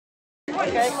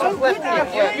Okay, I'll flip.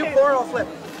 You pour, I'll flip.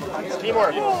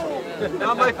 Teamwork.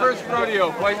 Not my first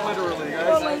rodeo, quite literally,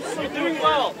 guys. You're doing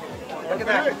well. Look at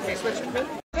that. Okay, switch.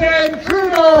 Justin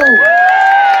Trudeau!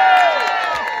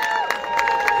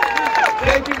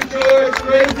 Thank you, George.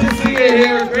 Great to see you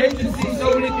here. Great to see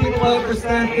so many people out for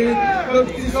Stampede. Good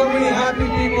to see so many happy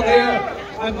people here.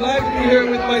 I'm glad to be here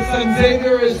with my son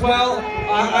Xavier as well.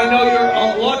 I know you're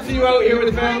lots of you out here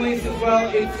with families as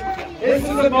well. This is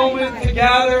a moment to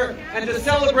gather and to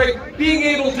celebrate being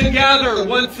able to gather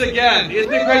once again.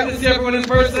 Isn't it great to see everyone in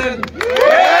person?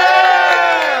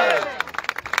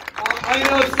 I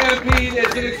know Stampede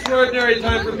is an extraordinary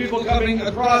time for people coming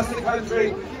across the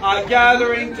country,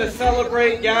 gathering to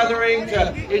celebrate, gathering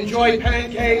to enjoy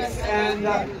pancakes and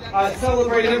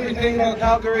celebrate everything about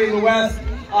Calgary in the West.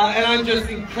 And I'm just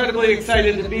incredibly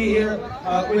excited to be here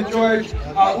with George.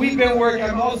 We've been working.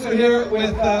 I'm also here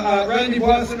with Randy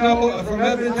Boissonneau from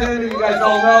Edmonton, who you guys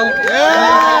all know.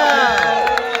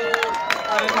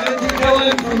 Andrew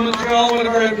Dillon from Montreal, one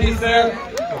of our MPs there.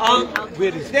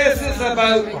 This is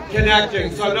about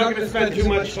connecting, so I'm not going to spend too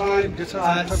much time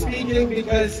speaking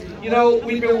because, you know,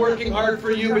 we've been working hard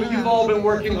for you, but you've all been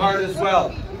working hard as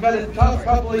well. We've had a tough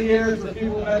couple of years where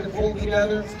people have had to pull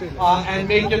together and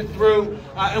make it through,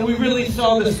 and we really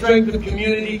saw the strength of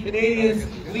community, Canadians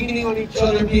leaning on each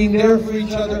other, being there for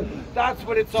each other. That's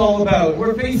what it's all about.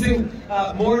 We're facing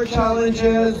more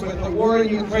challenges with the war in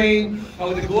Ukraine,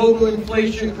 with the global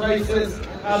inflation crisis,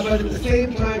 but at the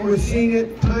same time, we're seeing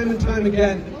it time and time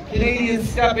again. Canadians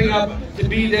stepping up to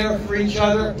be there for each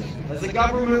other. As the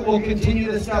government will continue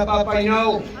to step up, I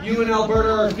know you in Alberta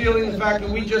are feeling the fact that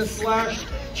we just slashed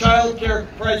childcare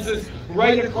prices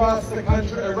right across the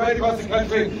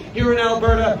country. Here in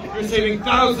Alberta, you're saving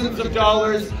thousands of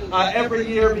dollars every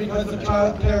year because of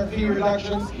childcare fee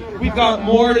reductions. We've got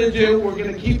more to do. We're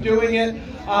going to keep doing it.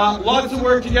 Lots of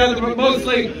work together, but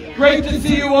mostly great to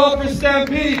see you all for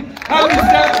Stampede. Happy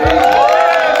Stampede!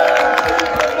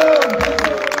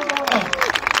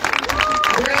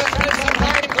 We're going to spend some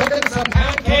time cooking some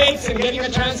pancakes and getting a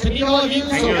chance to meet all of you.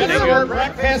 So let's start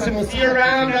breakfast and we'll see you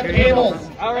around at the tables.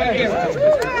 All right.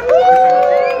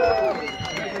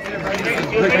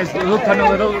 Little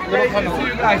tunnel.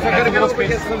 Guys, I gotta go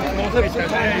get some clips of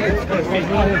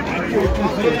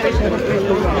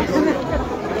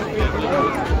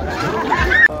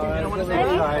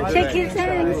Shake your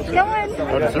hands. Go on.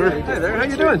 Howdy, sir. Hey there, how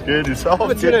you doing? Good, yourself?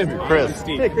 What's your name? Chris.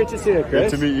 Hey, great to see you,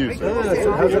 Chris. Good to meet you, sir.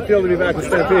 So how's it feel to be back with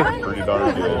Stampede? Pretty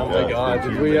darn good. Oh my God,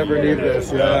 did we ever need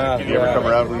this? Yeah. Did you ever come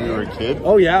around when you were a kid?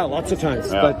 Oh yeah, lots of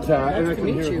times. Yeah. But and I come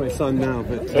here with my son now.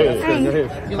 But Hey,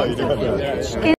 how you doing?